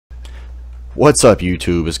What's up,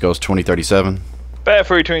 YouTube? It's Ghost 2037. Bad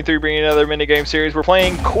Furry 23 bringing another minigame series. We're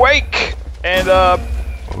playing Quake, and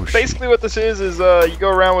basically what this is you go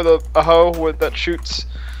around with a hoe that shoots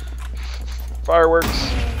fireworks.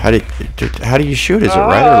 How do you shoot? Is it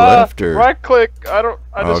right or left or? Right click. I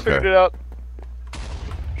just figured it out.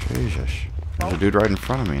 Jesus, there's a dude right in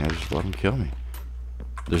front of me. I just let him kill me.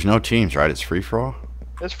 There's no teams, right? It's free for all.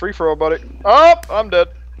 It's free for all, buddy. Oh, I'm dead.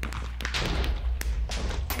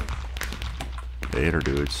 Later,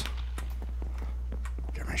 dudes.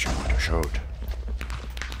 Give me someone to shoot.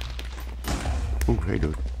 Ooh, hey,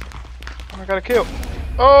 dude. I got a kill.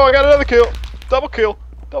 Oh, I got another kill. Double kill.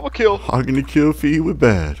 Double kill. Hogging the kill feed with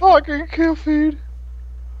bad. Oh, I can kill feed.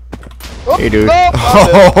 Oh, hey, dude. No,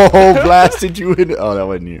 oh, blasted you in. Oh, that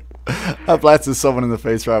wasn't you. I blasted someone in the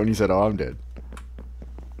face right when you said, "Oh, I'm dead."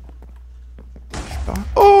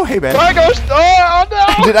 Oh, hey, man. My ghost. Oh,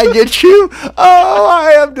 no. Did I get you? Oh,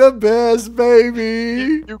 I am the best,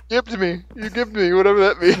 baby. You gibbed me. You gibbed me, whatever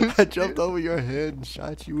that means. I jumped over your head and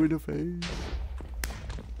shot you in the face.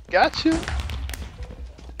 Gotcha.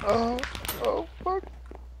 Oh, fuck.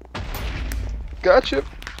 Gotcha,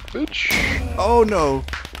 bitch. Oh, no.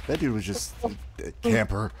 That dude was just a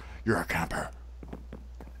camper. You're a camper.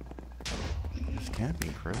 Just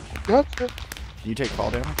camping, Chris. Gotcha. Can you take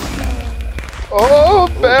fall damage? Oh,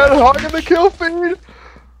 bad hogging the kill feed.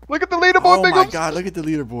 Look at the leaderboard, oh big my ups. god, look at the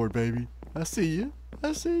leaderboard, baby. I see you.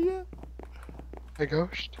 I see you. Hey,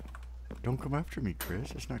 Ghost. Don't come after me,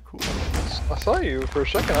 Chris. That's not cool. I saw you for a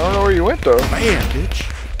second. I don't know where you went, though. Bam, bitch.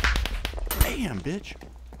 Bam, bitch.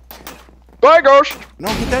 Bye, Ghost. No,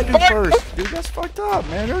 get that dude first. Dude, that's fucked up,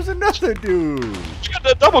 man. There's another dude. You got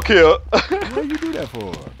that double kill. What do you do that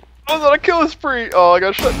for? I was on a kill spree. Oh, I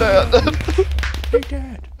got shut down. Take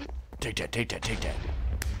that. Take that, take that, take that.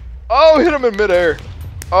 Oh, hit him in midair.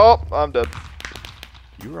 Oh, I'm dead.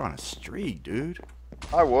 You were on a streak, dude.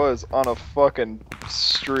 I was on a fucking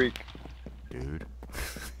streak. Dude.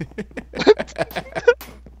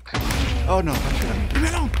 Oh no, leave me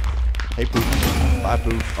alone. Hey, Pooh. Bye,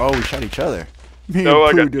 Pooh. Oh, we shot each other. Me No, I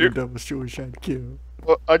and Pooh got did you. a double shot kill.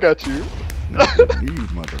 Oh, I got you. No, you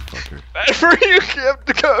motherfucker. Bad for you, kept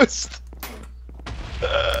the Ghost.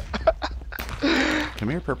 Come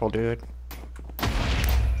here, purple dude.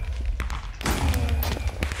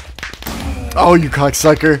 Oh, you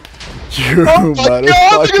cocksucker. You Oh my god,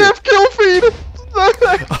 motherfucker. you have kill feed!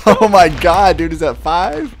 Oh my god, dude, is that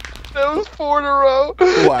 5? That was 4 in a row.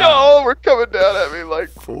 Wow. Oh, we're coming down at me like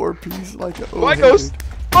 4 piece like a... my ghost!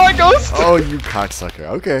 My ghost! Oh, you cocksucker.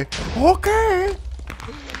 Okay. Okay.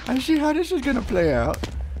 I see how this is gonna play out.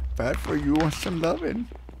 Bad for you want some loving.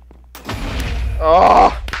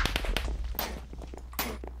 Oh,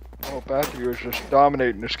 Bad for you is just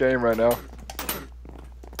dominating this game right now.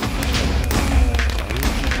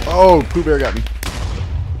 Oh, Pooh Bear got me.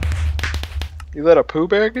 You let a Pooh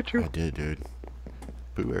Bear get you? I did, dude.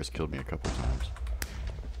 Pooh Bear's killed me a couple times.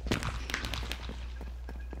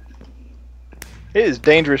 It is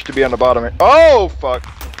dangerous to be on the bottom here. Oh, fuck.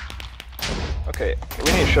 Okay,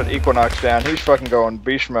 we need to shut Equinox down. He's fucking going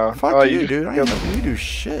beast mode. Fuck oh, you, dude. I ain't helping you do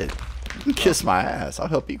shit. You can kiss my ass. I'll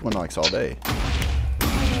help Equinox all day.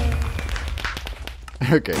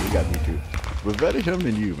 Okay, you got me too. But better him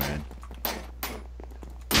than you, man.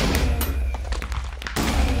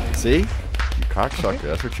 See? You cocksucker.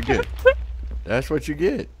 That's what you get. That's what you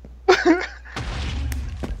get.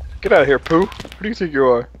 Get out of here, Pooh. Who do you think you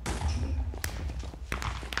are?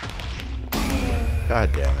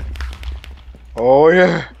 God damn it. Oh,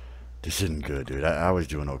 yeah. This isn't good, dude. I was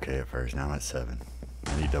doing okay at first. Now I'm at 7.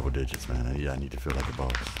 I need double digits, man. I need to feel like a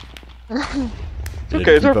boss. It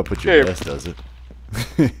Okay, doesn't keep up with your desk, does it?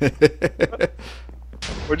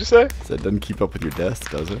 What'd you say? So it doesn't keep up with your desk,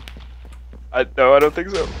 does it? No, I don't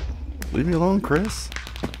think so. Leave me alone, Chris.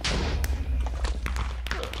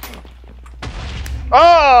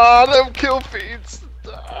 Ah, them kill feeds.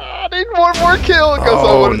 Ah, I need one more kill because I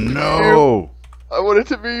Oh want it to be you. no! I want it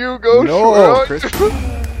to be you, Ghost. No, Chris.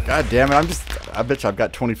 God damn it! I bet you I've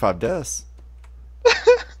got 25 deaths.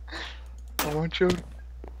 I want you.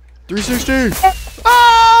 360.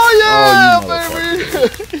 Oh yeah, Oh, baby.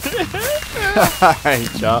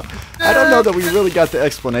 Alright, y'all. I don't know that we really got the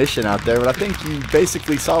explanation out there, but I think you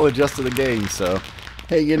basically solid adjusted the game. So,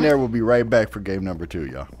 hang in there. We'll be right back for game number 2,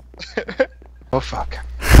 y'all. Oh fuck.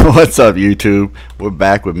 What's up, YouTube? We're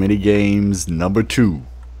back with mini games number 2.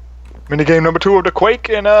 Minigame number 2 of the Quake,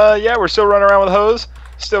 and yeah, we're still running around with hose.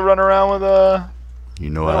 Still running around with You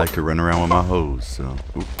know I like to run around with my hose, so.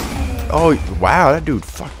 Oop. Oh wow, that dude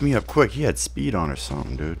fucked me up quick. He had speed on or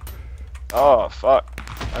something, dude. Oh fuck.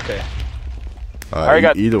 Okay.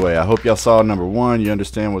 Either way, I hope y'all saw number 1. You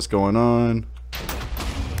understand what's going on.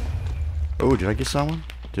 Oh, did I get someone?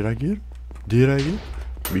 Did I get?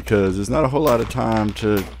 Because there's not a whole lot of time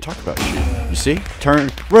to talk about shit. You see?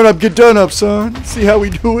 Turn, run up, get done up, son. See how we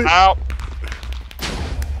do it? Ow.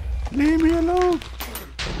 Leave me alone.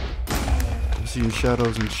 I'm seeing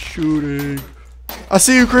shadows and shooting. I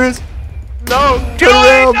see you, Chris. No. Turn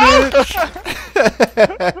around, bitch.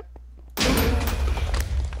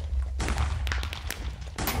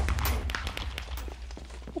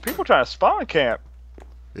 People trying to spawn camp.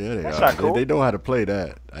 Yeah, they That's are. not cool. They know how to play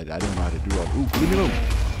that. I don't know how to do all. Ooh, leave me alone.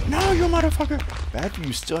 No, you motherfucker. Bad for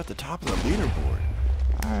you still at the top of the leaderboard.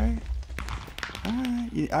 Alright.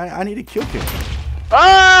 Alright. I need a kill cam.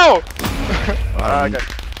 Oh! I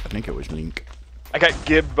think it was Link. I got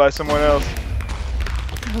gibbed by someone else.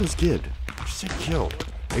 What the hell is Gid? You said kill.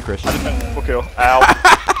 Hey, Chris. Full kill. Ow.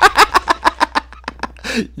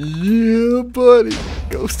 Yeah, buddy.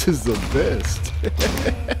 Ghost is the best.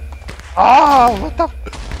 Oh, what the?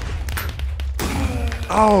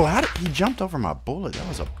 Oh, how did he jumped over my bullet? That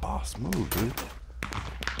was a boss move, dude.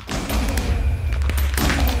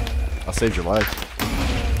 I saved your life.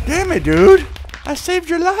 Damn it, dude! I saved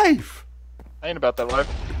your life. I ain't about that life.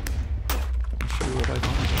 I'll show you what I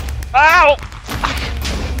found. Ow!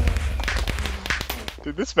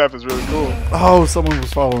 Dude, this map is really cool. Oh, someone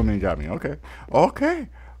was following me and got me. Okay. Okay.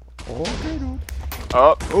 Okay, dude.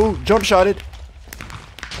 Oh. Oh, jump shotted.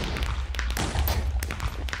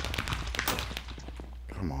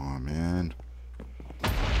 Come on, man.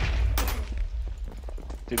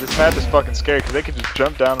 Dude, this map is fucking scary because they can just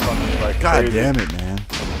jump down on me like God crazy. damn it, man.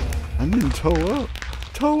 I need to toe up.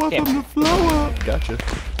 Toe up on the flow up. Gotcha.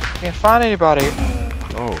 Can't find anybody.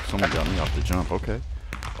 Oh, someone got me off the jump. Okay.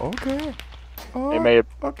 Okay. Oh, It may have,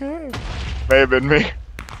 okay. may have been me.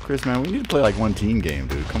 Chris, man, we need to play like one team game,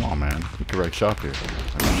 dude. Come on, man. You can wreck shop here.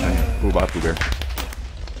 Ooh, bye, Pooh Bear.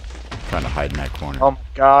 Trying to hide in that corner. Oh my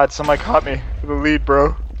god, somebody caught me for the lead,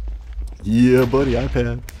 bro. Yeah, buddy,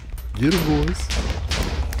 iPad. Get him, boys.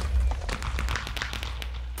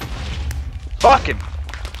 Fucking.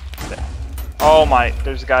 Oh my,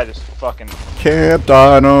 there's a guy just fucking. Camped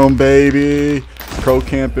on 'em, baby. Pro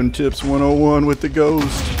camping tips 101 with the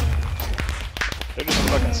ghost. They're just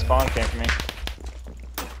fucking spawn camping me.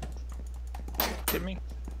 Kidding me?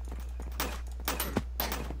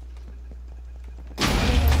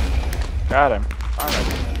 Got him.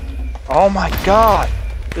 Oh my god!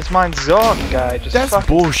 This mine Zog guy just That's fucking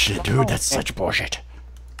bullshit, dude. That's such bullshit.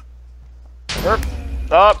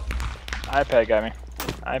 Stop! iPad got me.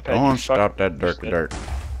 iPad. Don't stop that dirt.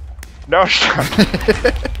 No, stop.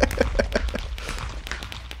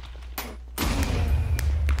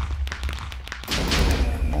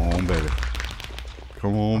 Come on, baby.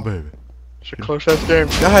 Come on, baby. It's a close ass game.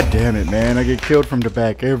 God damn it, man. I get killed from the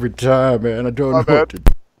back every time, man. I don't know what to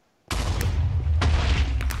do.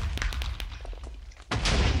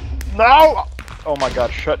 No! Oh my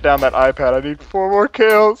god, shut down that iPad. I need 4 more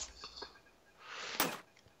kills.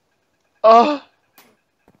 I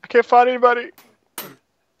can't find anybody.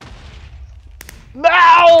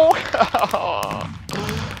 No!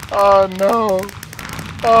 Oh no.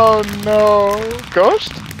 Oh no.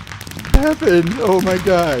 Ghost? What happened? Oh my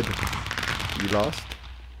god. You lost?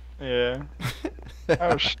 Yeah.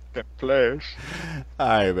 Oh shit, players.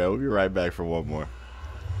 Alright, man. We'll be right back for one more.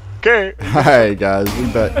 Okay. Alright, guys. We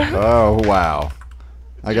back. Oh, wow.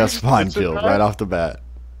 I got spawn killed right off the bat.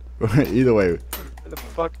 Either way. Where the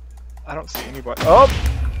fuck? I don't see anybody. Oh!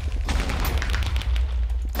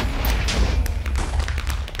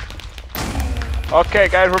 Okay,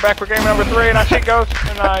 guys, we're back for game number 3, and I shit Ghost,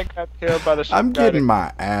 and I got killed by the shit. I'm getting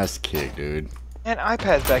my ass kicked, dude. And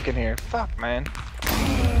iPad's back in here. Fuck, man.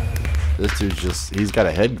 This dude he's got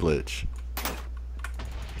a head glitch.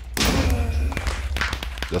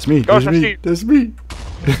 That's me. Ghost, That's me. That's me.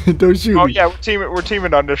 Don't shoot me. Oh yeah, we're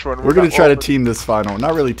teaming on this one. We're gonna try to team this final.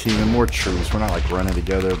 Not really teaming, more truce. We're not like running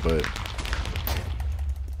together, but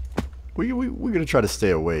we're gonna try to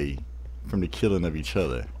stay away from the killing of each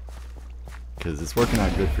other. Cause it's working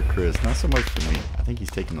out good for Chris, not so much for me. I think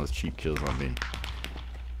he's taking those cheap kills on me.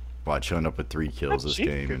 Watch, showing up with 3 kills this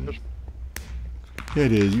game. And yeah,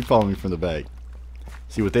 it is. You follow me from the back.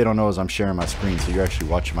 See, what they don't know is I'm sharing my screen, so you're actually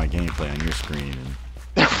watching my gameplay on your screen.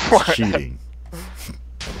 And it's cheating.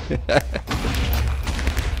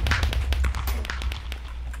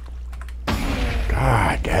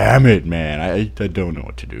 God damn it, man. I don't know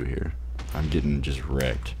what to do here. I'm getting just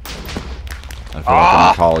wrecked. I feel like I'm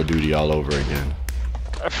in Call of Duty all over again.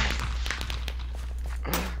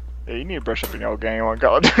 Yeah, you need to brush up in your game on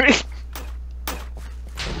Call of Duty.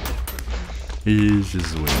 He's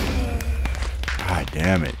just winning. God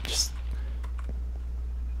damn it. Just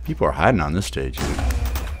people are hiding on this stage, dude.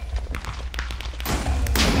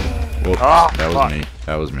 Whoop, that was me.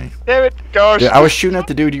 That was me. Damn it, gosh. Dude, I was shooting at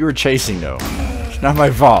the dude you were chasing, though. It's not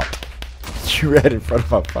my fault. You ran in front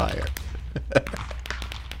of my fire.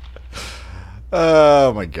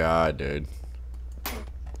 Oh my god, dude.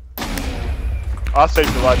 I'll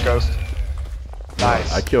save your life, Ghost.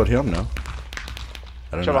 Nice. I killed him, though.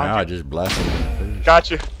 I don't know how, I just blasted him in the face.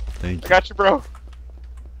 Got you. Thank you. Got you, bro.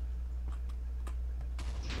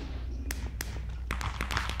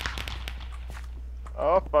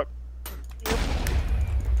 Oh, fuck.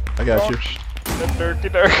 I got you. Dirty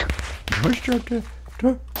dirt.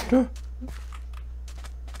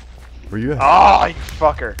 Where you at? Oh, you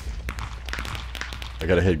fucker. I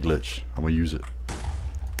got a head glitch. I'm gonna use it.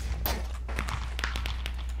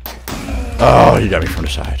 Oh, you got me from the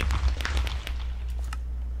side.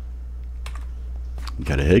 You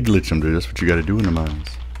got a head glitch, dude. That's what you gotta do in the mines.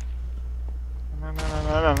 No.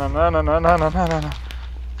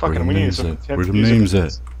 Fucking, we need some. Where the names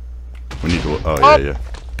at? We need to. Oh, yeah.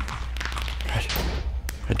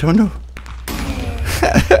 I don't know.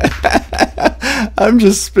 I'm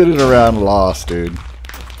just spinning around lost, dude.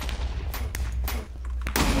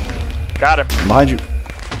 Got him. I'm behind you.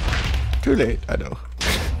 Too late, I know.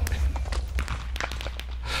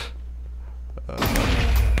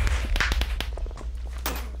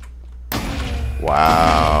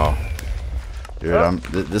 Wow. Dude,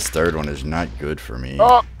 this third one is not good for me.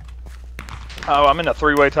 Oh, I'm in a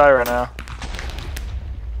three-way tie right now.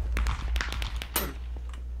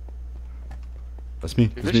 That's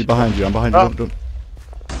me. That's me behind you. I'm behind you. Don't.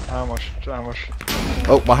 Almost.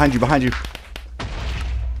 Oh, behind you.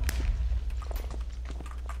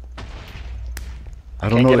 I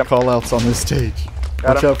don't know the call-outs on this stage.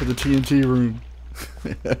 Watch out for the TNT room.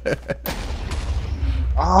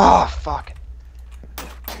 Oh, fuck.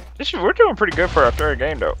 We're doing pretty good for our third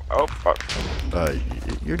game, though. Oh, fuck.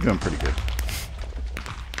 You're doing pretty good.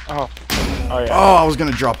 Oh yeah. Oh, I was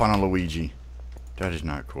gonna drop on a Luigi. That is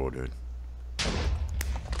not cool, dude. It's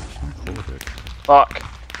not cool, dude. Fuck.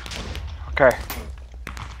 Okay.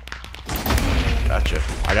 Gotcha.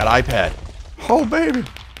 I got iPad. Oh, baby.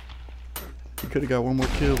 He could have got one more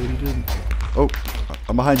kill, but he didn't. Oh,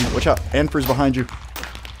 I'm behind you. Watch out. Anfer's behind you.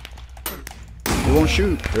 He won't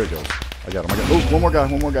shoot. There he goes. I got him. Oh, one more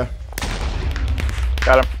guy.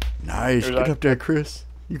 Got him. Nice. Get up there, Chris.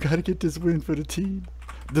 You gotta get this win for the team.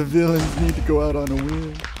 The villains need to go out on a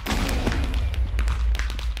win.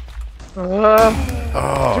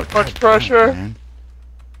 Oh, too much pressure. Man.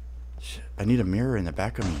 I need a mirror in the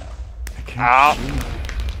back of me. I can't shoot.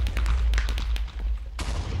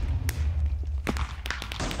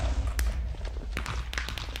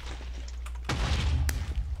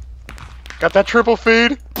 Got that triple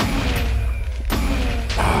feed.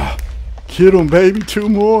 Get him, baby. 2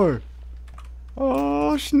 more.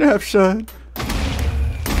 Oh, snapshot.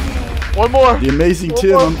 One more. The amazing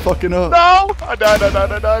Tim, I'm fucking up. No! I died.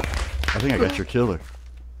 I think I got your killer.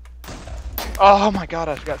 Oh my god,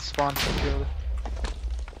 I got spawned for killer.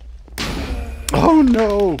 Oh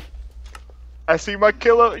no! I see my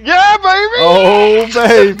killer. Yeah, baby! Oh,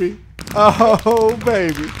 baby! Oh,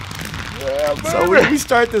 baby! Yeah, baby! So we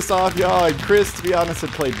start this off, y'all, and Chris, to be honest,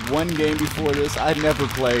 had played 1 game before this. I never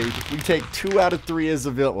played. We take 2 out of 3 as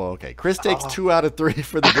a villain. Well, okay, Chris takes 2 out of 3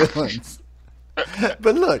 for the villains.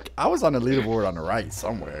 But look, I was on the leaderboard on the right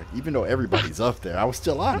somewhere. Even though everybody's up there, I was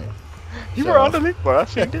still on it. You were on the leaderboard. I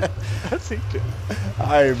seen it.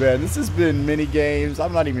 Alright, man. This has been mini games.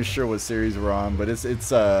 I'm not even sure what series we're on, but it's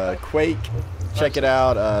Quake. Check it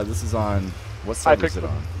out. This is on what site is it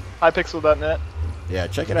on? Hypixel.net. Yeah,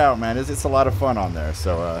 check it out, man. It's a lot of fun on there.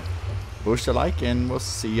 So push the like, and we'll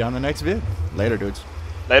see you on the next vid. Later, dudes.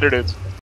 Later, dudes.